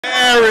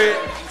Barrett.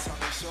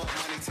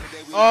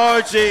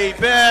 RJ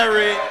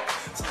Barrett.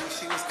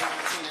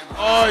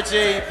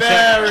 RJ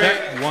Barrett.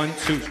 Check 1,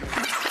 2.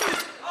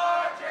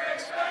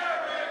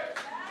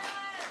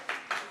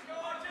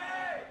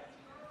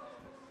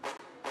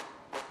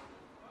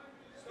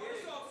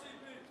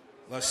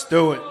 Let's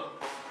do it.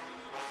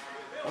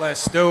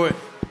 Let's do it.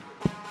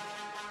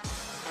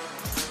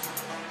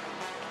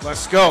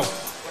 Let's go.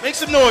 Make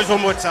some noise one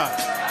more time.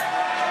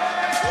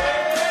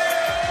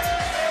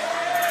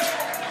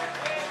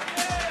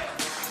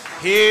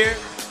 Here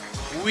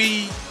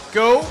we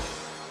go.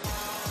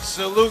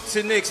 Salute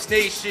to Knicks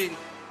Nation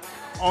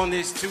on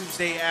this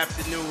Tuesday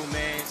afternoon,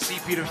 man.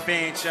 CP the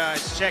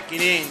Fanchise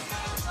checking in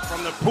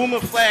from the PUMA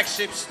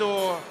flagship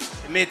store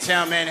in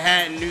Midtown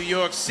Manhattan, New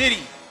York City.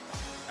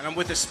 And I'm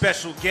with a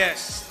special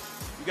guest.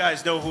 You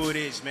guys know who it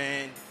is,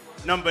 man.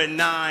 Number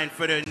 9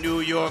 for the New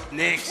York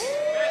Knicks.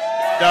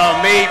 The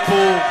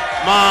Maple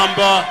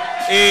Mamba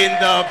in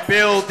the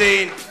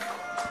building.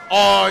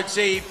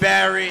 RJ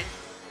Barrett,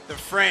 the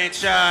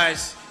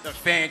franchise, the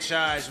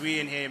Fanchise. We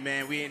in here,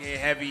 man. We in here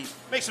heavy.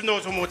 Make some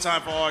noise one more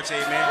time for RJ,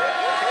 man.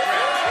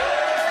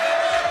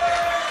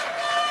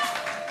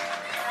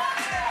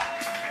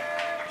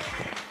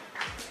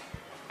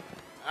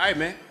 All right,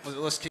 man.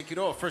 Let's kick it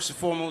off. First and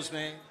foremost,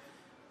 man,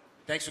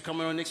 thanks for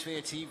coming on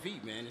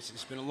KnicksFanTV, man.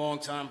 It's been a long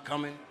time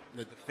coming.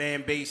 The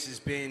fan base has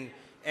been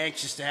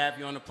anxious to have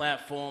you on the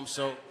platform,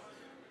 so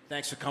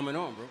thanks for coming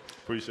on, bro.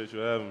 Appreciate you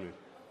having me.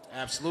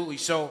 Absolutely.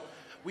 So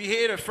we're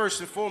here to first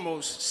and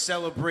foremost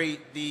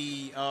celebrate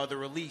the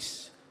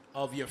release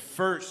of your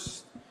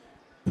first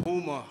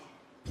PUMA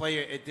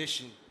player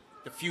edition,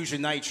 the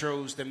Fusion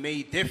Nitros, the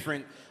Made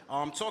Different.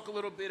 Talk a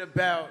little bit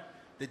about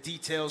the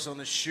details on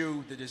the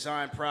shoe, the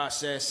design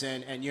process,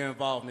 and your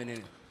involvement in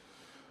it.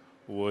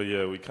 Well,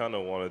 yeah, we kind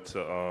of wanted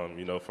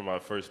to, for my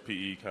first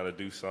PE, kind of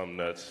do something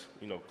that's,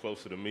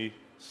 closer to me.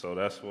 So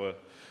that's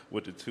what,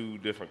 with the 2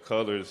 different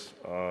colors,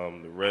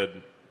 the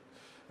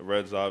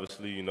red's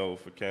obviously,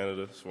 for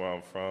Canada, that's where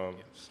I'm from.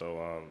 Yeah.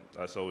 So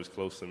that's always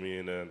close to me.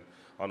 And then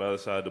on the other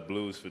side, the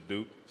blue is for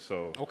Duke.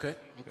 So okay.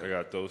 I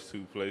got those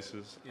 2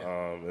 places.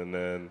 Yeah. And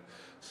then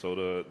so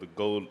the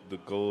gold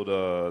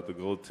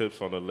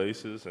tips on the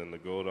laces and the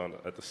gold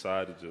at the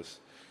side is just,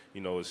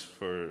 it's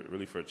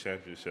really for a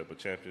championship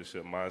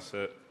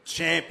mindset.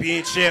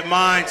 Championship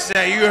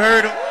mindset. You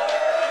heard him.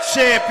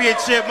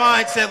 Championship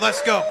mindset.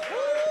 Let's go.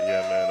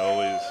 Yeah, man.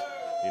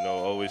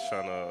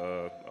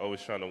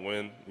 Always trying to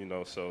win.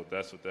 So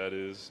that's what that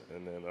is.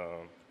 And then,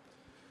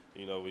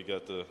 we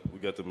got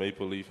the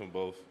maple leaf in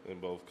both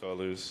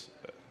colors,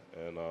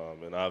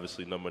 and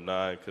obviously number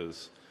 9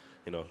 because,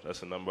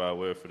 that's the number I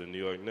wear for the New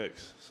York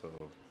Knicks.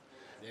 So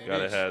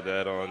gotta have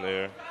that on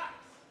there.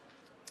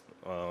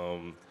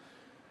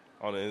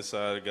 On the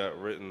inside, it got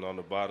written. On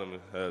the bottom,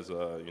 it has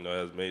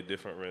has Made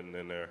Different written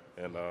in there,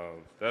 and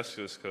that's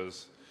just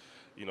because,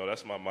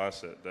 that's my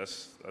mindset.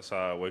 That's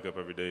how I wake up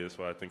every day. That's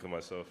why I think of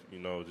myself.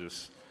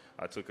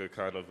 I took a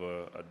kind of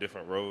a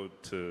different road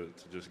to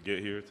just get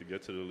here, to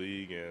get to the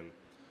league, and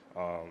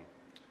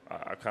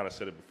I kind of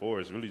said it before.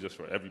 It's really just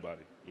for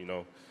everybody.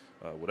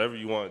 Whatever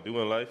you want to do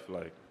in life,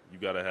 like you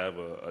got to have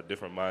a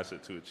different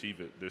mindset to achieve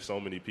it. There's so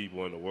many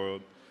people in the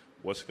world.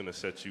 What's going to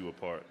set you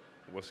apart?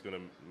 What's going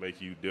to make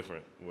you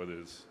different? Whether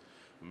it's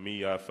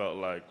me, I've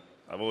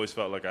always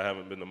felt like I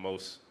haven't been the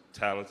most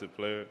talented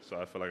player, so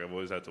I feel like I've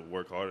always had to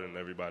work harder than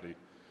everybody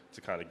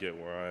to kind of get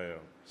where I am.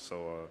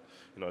 So,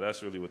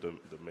 that's really what the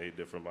Made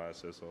Different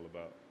mindset's all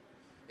about.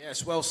 Yeah,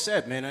 it's well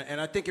said, man.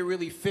 And I think it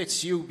really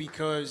fits you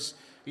because,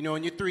 in your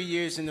 3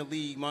 years in the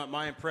league,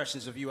 my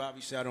impressions of you,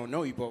 obviously I don't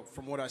know you, but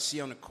from what I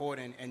see on the court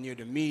and your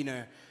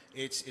demeanor,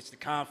 it's the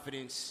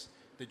confidence,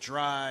 the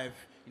drive.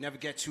 You never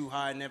get too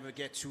high, never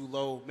get too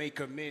low,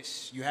 make or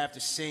miss. You have the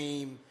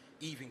same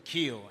even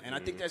keel. And I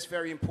think that's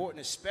very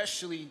important,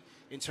 especially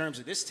in terms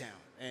of this town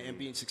and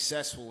being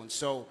successful. And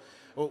so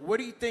where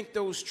do you think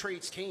those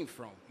traits came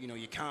from? Your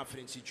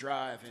confidence, your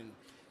drive,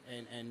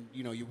 and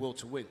your will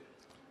to win.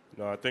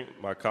 I think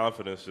my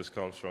confidence just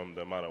comes from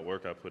the amount of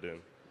work I put in.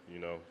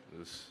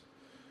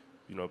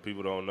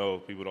 People don't know,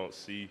 people don't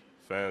see,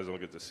 fans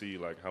don't get to see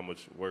like how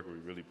much work we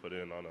really put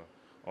in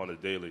on a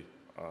daily.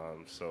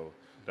 So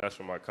that's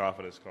where my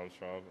confidence comes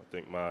from. I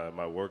think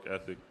my work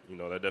ethic,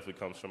 that definitely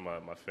comes from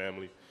my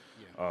family,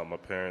 my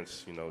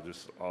parents,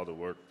 just all the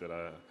work that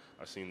I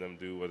seen them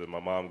do, whether my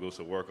mom goes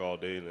to work all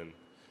day and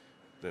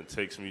then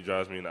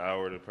drives me an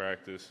hour to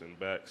practice and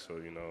back.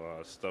 So,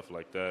 stuff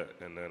like that.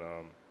 And then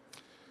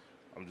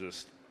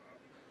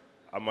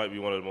I might be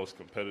one of the most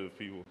competitive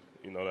people,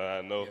 that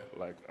I know. Yeah.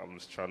 Like, I'm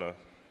just trying to,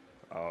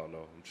 I'm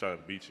trying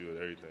to beat you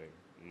at everything,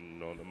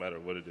 no matter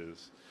what it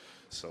is.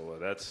 So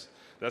that's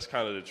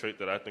kind of the trait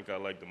that I think I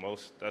like the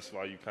most. That's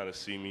why you kind of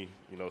see me,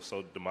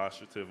 so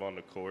demonstrative on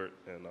the court.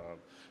 And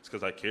it's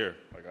because I care.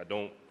 Like, I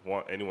don't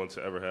want anyone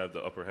to ever have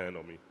the upper hand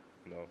on me,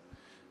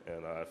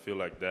 And I feel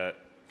like that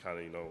kind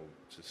of,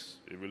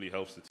 it really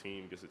helps the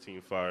team, gets the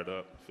team fired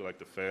up. I feel like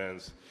the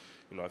fans,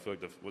 I feel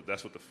like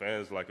that's what the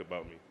fans like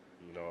about me.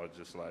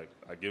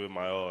 I give it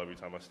my all every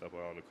time I step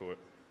out on the court.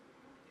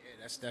 Yeah,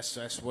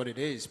 That's what it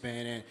is,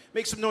 man. And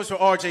make some noise for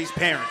RJ's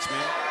parents,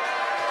 man.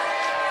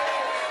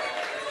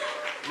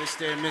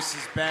 Mr. and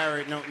Mrs.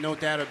 Barrett, no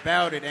doubt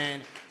about it.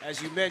 And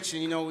as you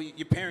mentioned,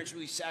 your parents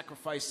really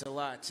sacrificed a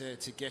lot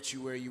to get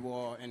you where you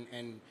are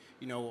and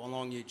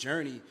along your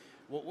journey.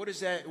 What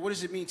does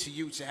it mean to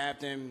you to have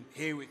them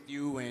here with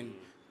you and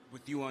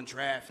with you on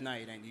draft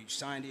night and you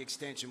signed the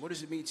extension? What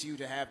does it mean to you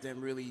to have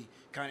them really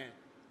kind of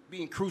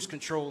be in cruise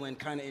control and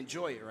kind of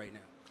enjoy it right now?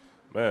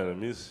 Man, it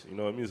means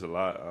a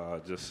lot.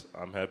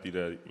 I'm happy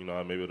that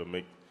I'm able to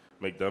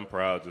make them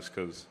proud. Just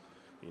because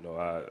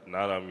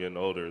now that I'm getting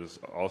older, is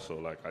also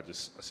like I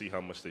see how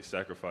much they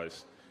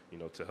sacrificed,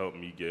 to help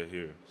me get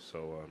here.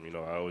 So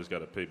I always got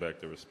to pay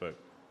back the respect.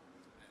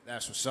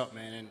 That's what's up,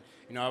 man.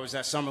 And I was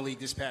at Summer League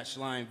this past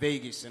July in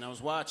Vegas, and I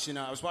was watching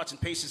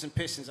Pacers and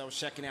Pistons. I was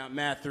checking out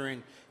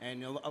Mathurin,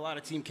 and a lot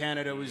of Team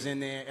Canada was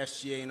in there.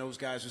 SGA and those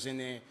guys was in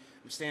there.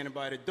 I'm standing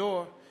by the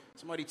door.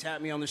 Somebody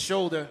tapped me on the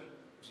shoulder.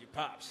 It was your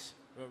pops,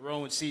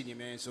 Rowan Senior,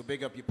 man. So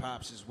big up your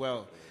pops as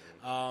well.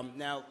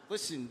 Now,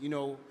 listen,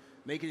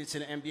 making it to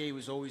the NBA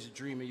was always a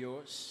dream of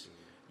yours.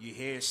 You're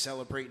here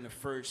celebrating the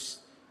first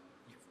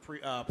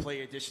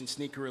player edition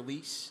sneaker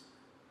release.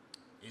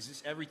 Is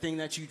this everything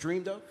that you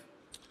dreamed of?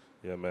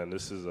 Yeah, man,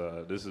 this is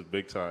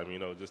big time.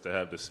 Just to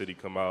have the city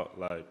come out,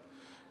 like,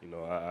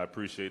 I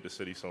appreciate the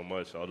city so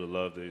much. All the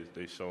love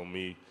they show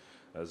me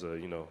as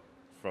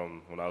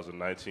from when I was a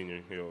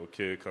 19-year-old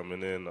kid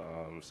coming in.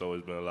 It's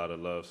always been a lot of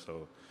love.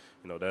 So,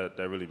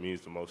 that really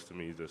means the most to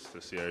me, just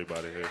to see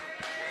everybody here.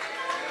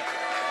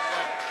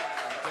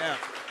 Yeah.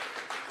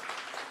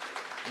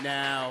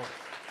 Now,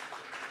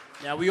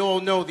 we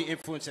all know the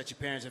influence that your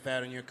parents have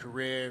had on your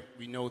career.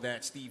 We know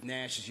that Steve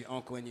Nash is your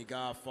uncle and your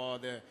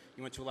godfather.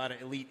 You went to a lot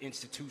of elite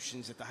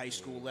institutions at the high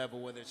school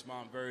level, whether it's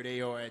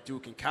Montverde or at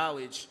Duke in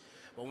college.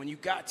 But when you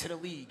got to the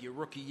league, your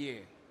rookie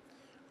year,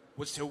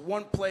 was there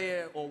one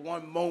player or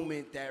one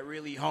moment that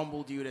really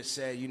humbled you that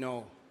said,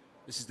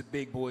 this is the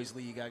big boys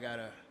league, I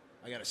gotta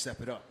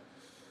step it up?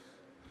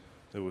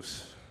 There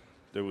was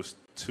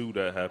two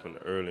that happened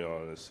early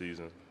on in the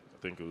season.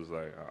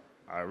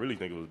 I really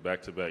think it was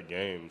back-to-back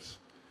games.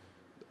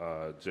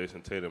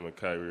 Jason Tatum and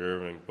Kyrie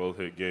Irving both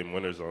hit game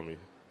winners on me.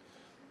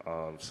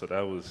 So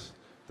that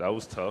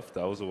was tough.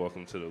 That was a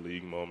welcome to the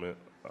league moment.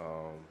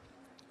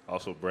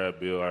 Also, Brad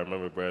Beal. I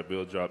remember Brad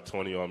Beal dropped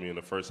 20 on me in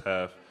the first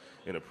half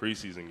in a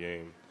preseason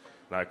game,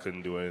 and I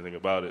couldn't do anything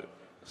about it.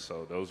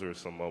 So those were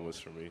some moments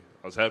for me.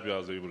 I was happy I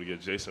was able to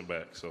get Jason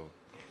back, so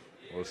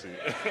we'll see.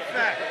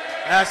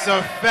 That's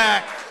a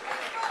fact.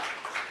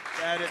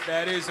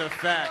 That is a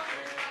fact.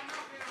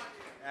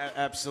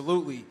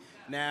 Absolutely.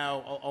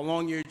 Now,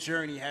 along your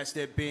journey, has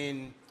there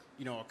been,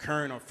 a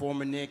current or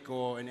former Knick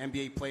or an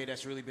NBA player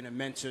that's really been a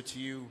mentor to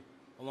you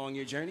along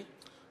your journey?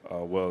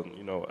 Well,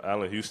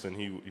 Allan Houston,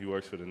 he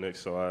works for the Knicks,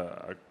 so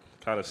I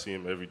kind of see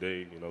him every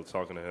day,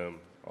 talking to him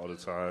all the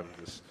time.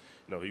 Just,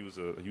 he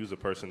was a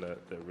person that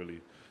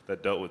really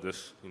dealt with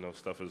this,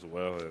 stuff as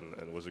well,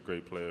 and was a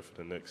great player for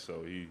the Knicks.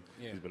 So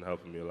he's been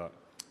helping me a lot.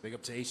 Big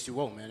up to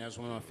H2O, man. That was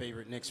one of my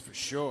favorite Knicks for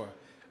sure.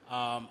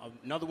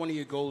 Another one of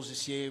your goals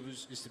this year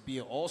is to be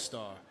an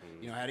all-star.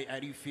 How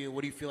do you feel?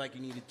 What do you feel like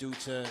you need to do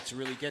to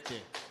really get there?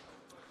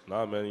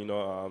 Nah, man.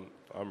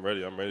 I'm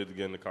ready. I'm ready to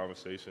get in the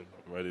conversation.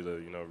 I'm ready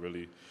to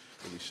really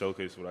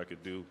showcase what I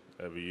could do.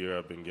 Every year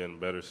I've been getting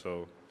better,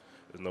 so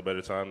there's no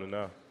better time than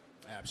now.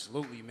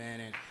 Absolutely, man.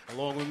 And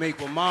along with Make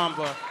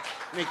Mamba,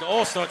 make the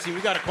all-star team,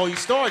 we got to call you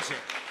Star J.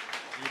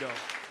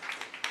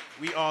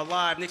 We are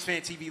live,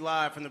 KnicksFanTV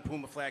live from the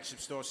PUMA flagship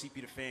store,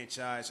 CP the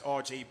Fanchise,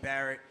 RJ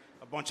Barrett.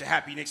 A bunch of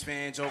happy Knicks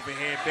fans over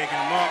here, bigging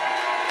them up.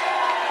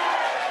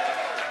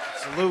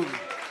 Absolutely.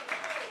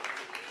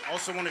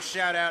 Also want to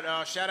shout out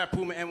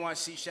PUMA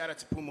NYC, shout out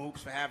to PUMA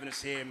Hoops for having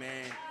us here,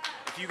 man.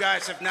 If you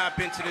guys have not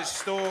been to this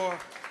store,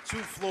 2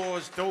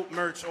 floors, dope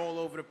merch all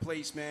over the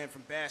place, man,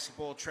 from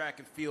basketball, track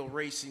and field,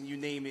 racing, you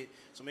name it.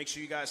 So make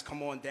sure you guys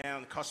come on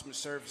down. The customer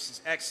service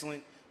is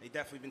excellent. They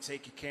definitely been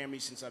taking care of me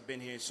since I've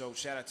been here. So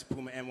shout out to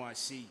PUMA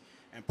NYC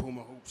and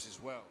PUMA Hoops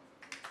as well.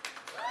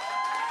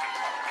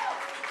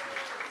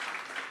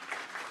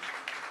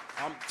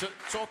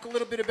 Talk a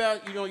little bit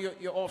about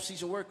your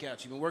off-season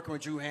workouts. You've been working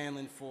with Drew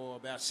Hanlen for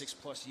about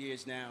 6+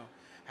 years now.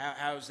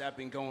 How's that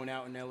been going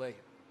out in LA?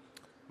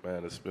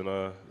 Man, it's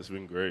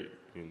been great.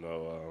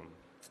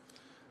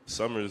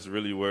 Summer is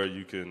really where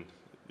you can,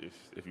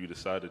 if you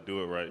decide to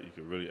do it right, you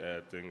can really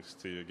add things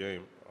to your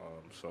game.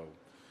 So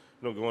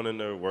going in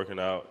there, working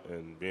out,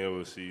 and being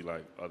able to see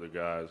like other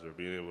guys, or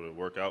being able to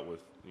work out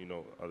with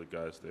other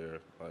guys there,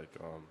 like.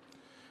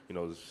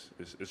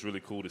 It's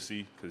really cool to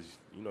see, because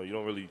you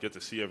don't really get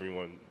to see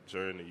everyone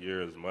during the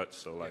year as much.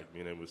 So like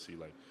being able to see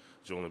like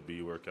Joel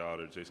Embiid work out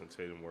or Jason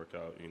Tatum work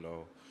out,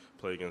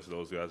 play against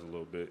those guys a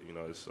little bit,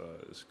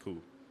 it's cool.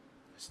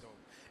 That's dope.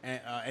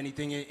 And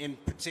anything in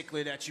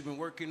particular that you've been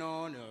working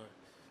on,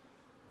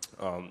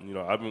 or?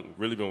 I've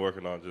really been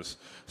working on just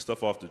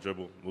stuff off the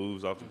dribble,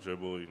 moves off the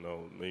dribble,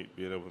 being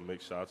able to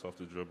make shots off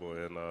the dribble,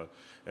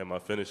 and my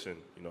finishing.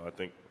 I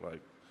think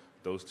like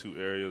those 2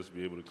 areas,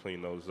 be able to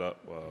clean those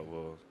up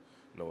will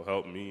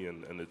help me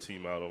and the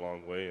team out a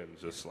long way, and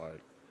just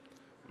like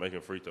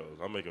making free throws.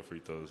 I'm making free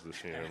throws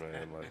this year,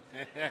 man. Like,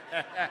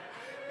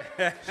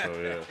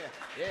 so yeah.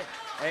 Yeah,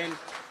 and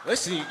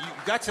listen, you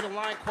got to the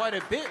line quite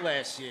a bit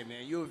last year,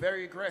 man. You were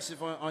very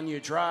aggressive on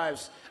your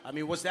drives. I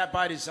mean, was that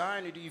by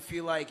design, or do you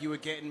feel like you were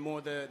getting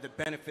more the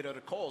benefit of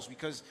the calls?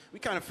 Because we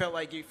kind of felt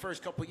like your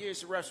first couple of years,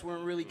 the refs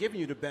weren't really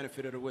giving you the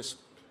benefit of the whistle.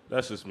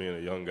 That's just being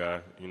a young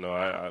guy,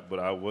 but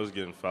I was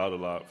getting fouled a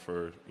lot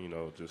for,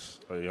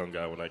 just a young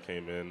guy when I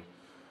came in.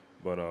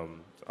 But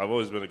I've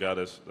always been a guy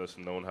that's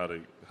known how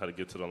to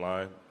get to the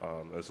line,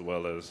 as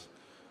well as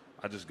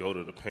I just go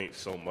to the paint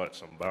so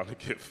much. I'm bound to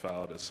get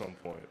fouled at some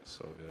point.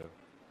 So yeah.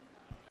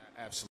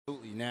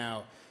 Absolutely.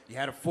 Now you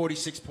had a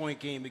 46-point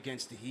game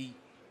against the Heat,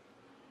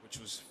 which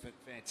was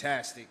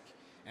fantastic.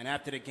 And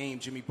after the game,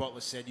 Jimmy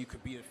Butler said you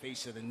could be the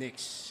face of the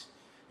Knicks.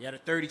 You had a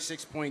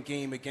 36-point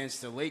game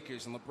against the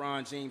Lakers, and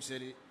LeBron James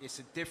said it's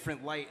a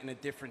different light and a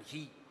different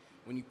heat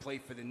when you play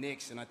for the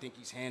Knicks, and I think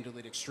he's handled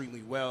it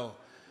extremely well.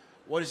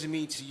 What does it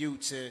mean to you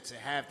to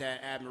have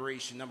that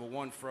admiration, number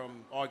one,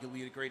 from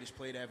arguably the greatest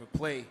player to ever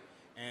play,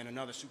 and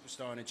another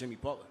superstar in Jimmy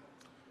Butler?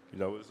 It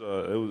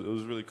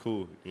was really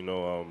cool.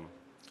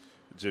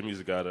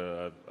 Jimmy's a guy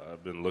that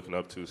I've been looking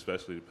up to,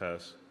 especially the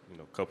past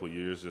couple of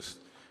years. Just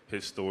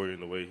his story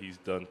and the way he's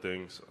done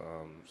things.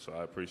 So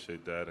I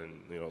appreciate that.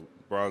 And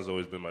Bron's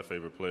always been my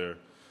favorite player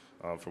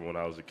from when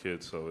I was a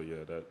kid. So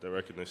yeah, that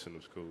recognition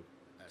was cool.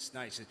 That's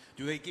nice.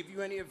 Do they give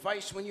you any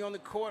advice when you're on the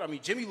court? I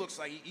mean, Jimmy looks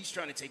like he's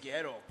trying to take your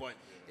head off, but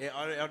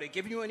are they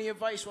giving you any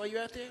advice while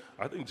you're out there?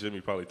 I think Jimmy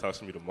probably talks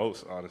to me the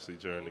most, honestly,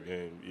 during the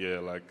game. Yeah,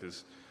 like,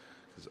 cause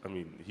I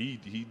mean,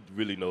 he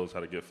really knows how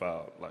to get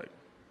fouled. Like,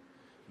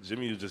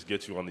 Jimmy will just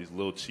get you on these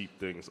little cheap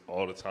things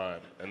all the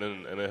time, and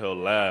then he'll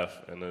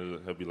laugh, and then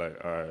he'll be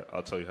like, "All right,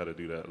 I'll tell you how to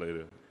do that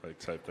later," like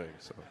type thing.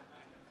 So,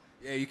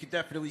 yeah, you can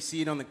definitely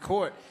see it on the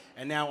court.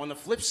 And now on the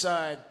flip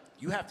side,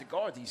 you have to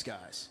guard these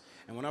guys.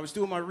 And when I was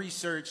doing my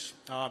research,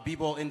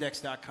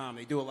 bballindex.com,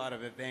 they do a lot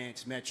of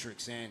advanced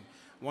metrics, and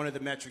one of the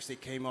metrics they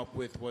came up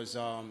with was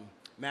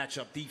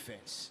matchup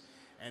defense.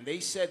 And they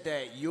said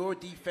that your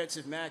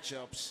defensive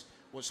matchups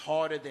was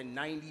harder than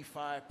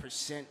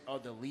 95%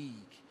 of the league.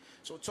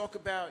 So talk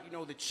about,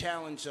 the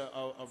challenge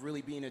of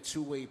really being a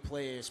two-way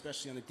player,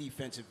 especially on the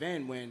defensive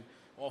end, when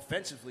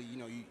offensively,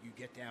 you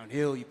get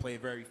downhill, you play a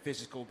very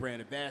physical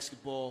brand of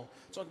basketball.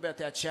 Talk about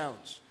that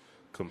challenge.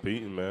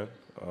 Competing, man.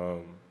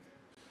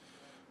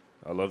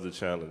 I love the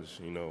challenge,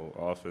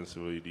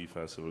 offensively,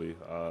 defensively.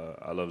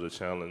 I love the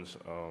challenge.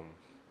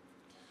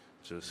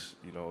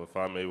 If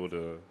I'm able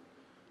to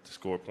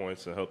score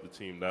points and help the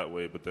team that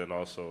way, but then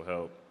also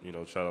help,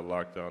 try to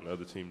lock down the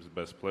other team's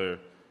best player,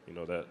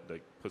 that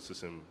puts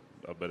us in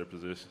a better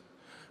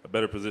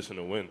position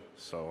to win.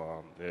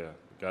 So,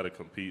 got to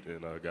compete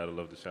and got to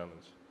love the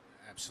challenge.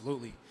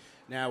 Absolutely.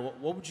 Now,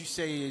 what would you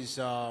say is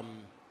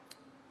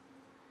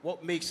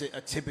what makes a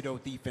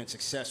Thibodeau defense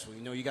successful?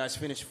 You guys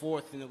finished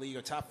 4th in the league,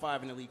 or top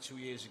 5 in the league 2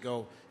 years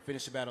ago,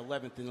 finished about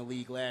 11th in the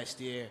league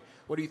last year.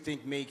 What do you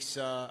think makes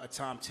a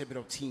Tom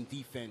Thibodeau team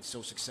defense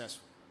so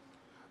successful?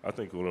 I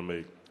think what will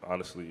make,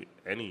 honestly,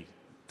 any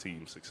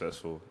team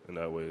successful in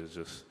that way is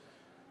just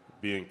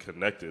being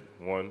connected.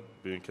 One,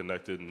 being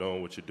connected,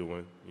 knowing what you're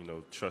doing,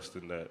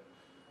 trusting that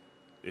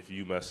if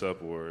you mess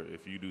up or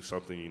if you do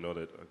something,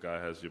 that a guy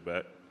has your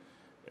back.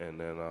 And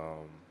then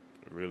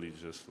really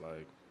just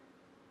like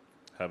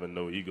having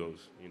no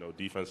egos.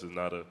 Defense is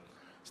not an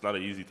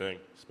easy thing,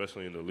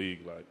 especially in the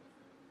league. Like,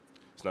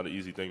 it's not an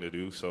easy thing to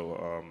do.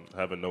 So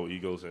having no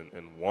egos and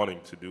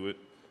wanting to do it,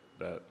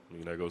 that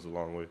goes a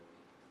long way.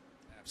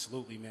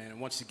 Absolutely, man.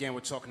 And once again, we're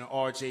talking to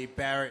R.J.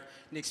 Barrett,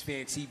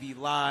 KnicksFanTV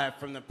live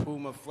from the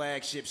PUMA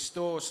flagship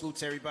store. Salute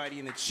to everybody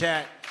in the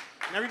chat.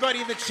 And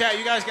everybody in the chat,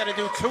 you guys got to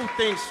do 2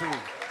 things for me.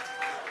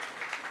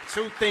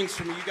 2 things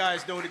for me. You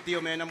guys know the deal,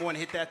 man. Number 1,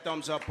 hit that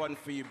thumbs up button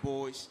for your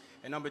boys.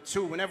 And number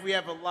 2, whenever we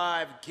have a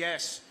live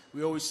guest,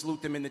 we always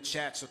salute them in the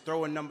chat. So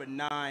throw a number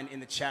 9 in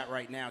the chat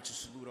right now to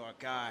salute our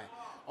guy,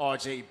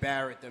 R.J.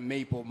 Barrett, the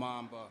Maple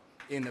Mamba,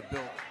 in the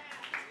building.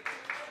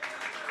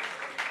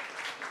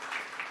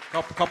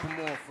 Couple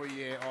more for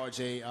you,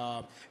 RJ.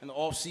 In the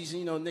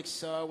offseason,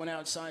 Knicks went out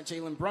and signed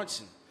Jalen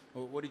Brunson.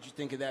 What did you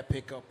think of that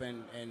pickup,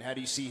 and how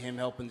do you see him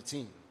helping the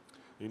team?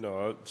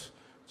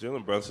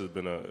 Jalen Brunson has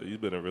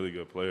been a really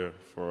good player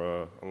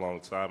for a long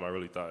time. I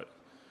really thought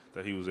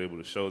that he was able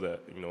to show that,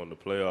 in the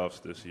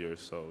playoffs this year.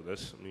 So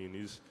he's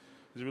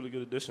a really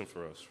good addition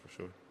for us, for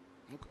sure.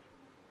 Okay.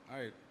 All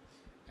right.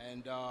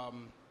 And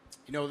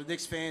the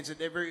Knicks fans,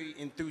 they're very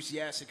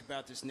enthusiastic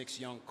about this Knicks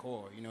young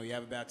core. You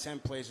have about 10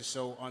 players or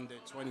so under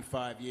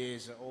 25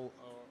 years old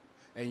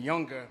and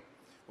younger.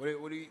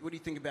 What do you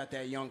think about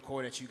that young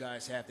core that you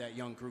guys have, that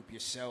young group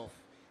yourself?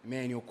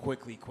 Emmanuel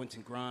Quickley,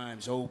 Quentin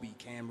Grimes, Obi,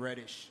 Cam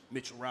Reddish,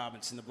 Mitchell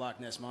Robinson, the Block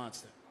Ness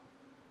Monster.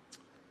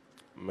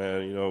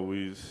 Man,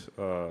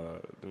 the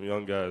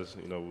young guys,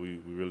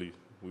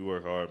 we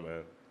work hard,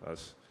 man.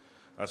 That's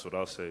what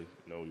I'll say.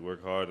 We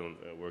work hard and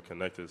we're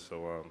connected.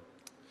 So,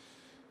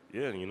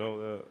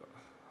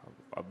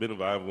 I've been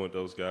vibing with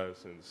those guys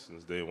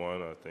since day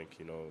one. I think,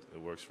 you know, it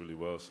works really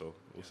well, so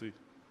we'll see.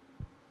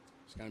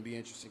 It's going to be an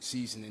interesting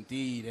season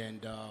indeed.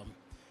 And,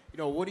 you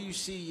know, what do you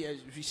see as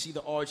you see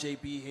the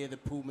RJB here, the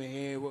PUMA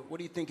here? What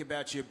do you think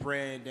about your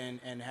brand,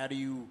 and how do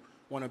you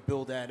want to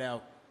build that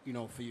out, you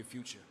know, for your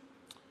future?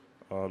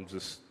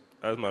 Just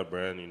as my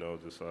brand, you know,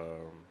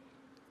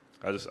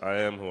 I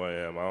am who I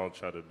am. I don't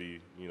try to be,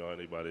 you know,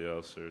 anybody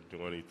else or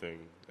do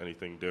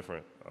anything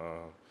different.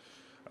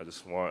 I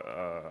just want.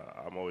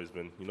 I've always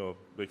been, you know,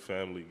 big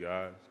family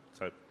guy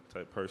type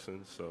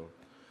person. So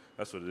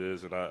that's what it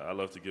is, and I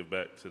love to give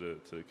back to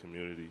the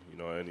community. You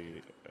know,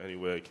 any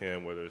way I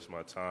can, whether it's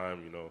my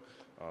time, you know,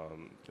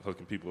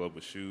 hooking people up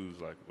with shoes,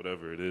 like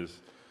whatever it is.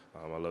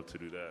 I love to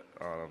do that.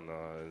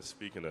 And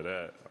speaking of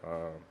that.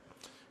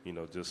 You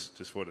know,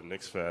 just for the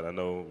Knicks fan, I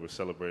know we're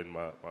celebrating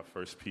my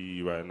first PE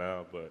right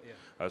now, but yeah.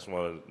 I just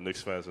want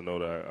Knicks fans to know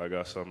that I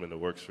got something in the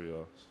works for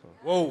y'all. So.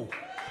 Whoa.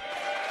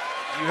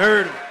 You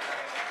heard him.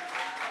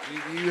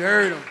 You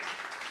heard him.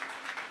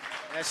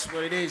 That's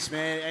what it is,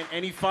 man. And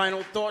any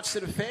final thoughts to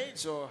the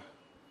fans, or?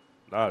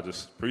 Nah,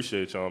 just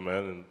appreciate y'all,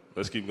 man, and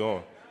let's keep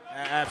going.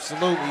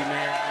 Absolutely,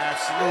 man.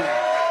 Absolutely.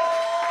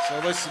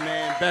 So listen,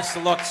 man, best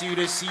of luck to you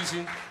this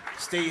season.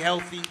 Stay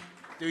healthy.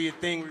 Do your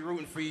thing. We're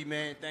rooting for you,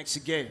 man. Thanks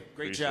again.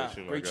 Great job.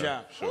 Great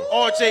job. Sure.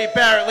 RJ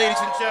Barrett, ladies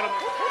and gentlemen.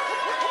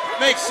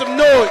 Make some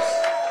noise.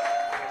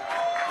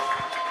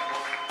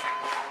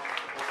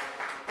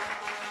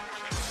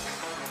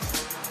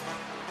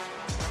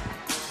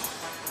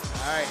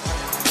 All right.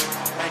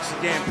 Thanks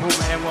again,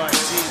 PUMA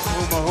NYC,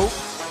 PUMA Hoop.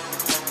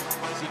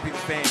 CP the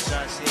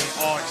Fanchise here.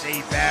 RJ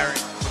Barrett.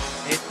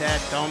 Hit that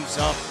thumbs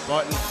up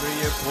button for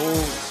your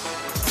Bulls.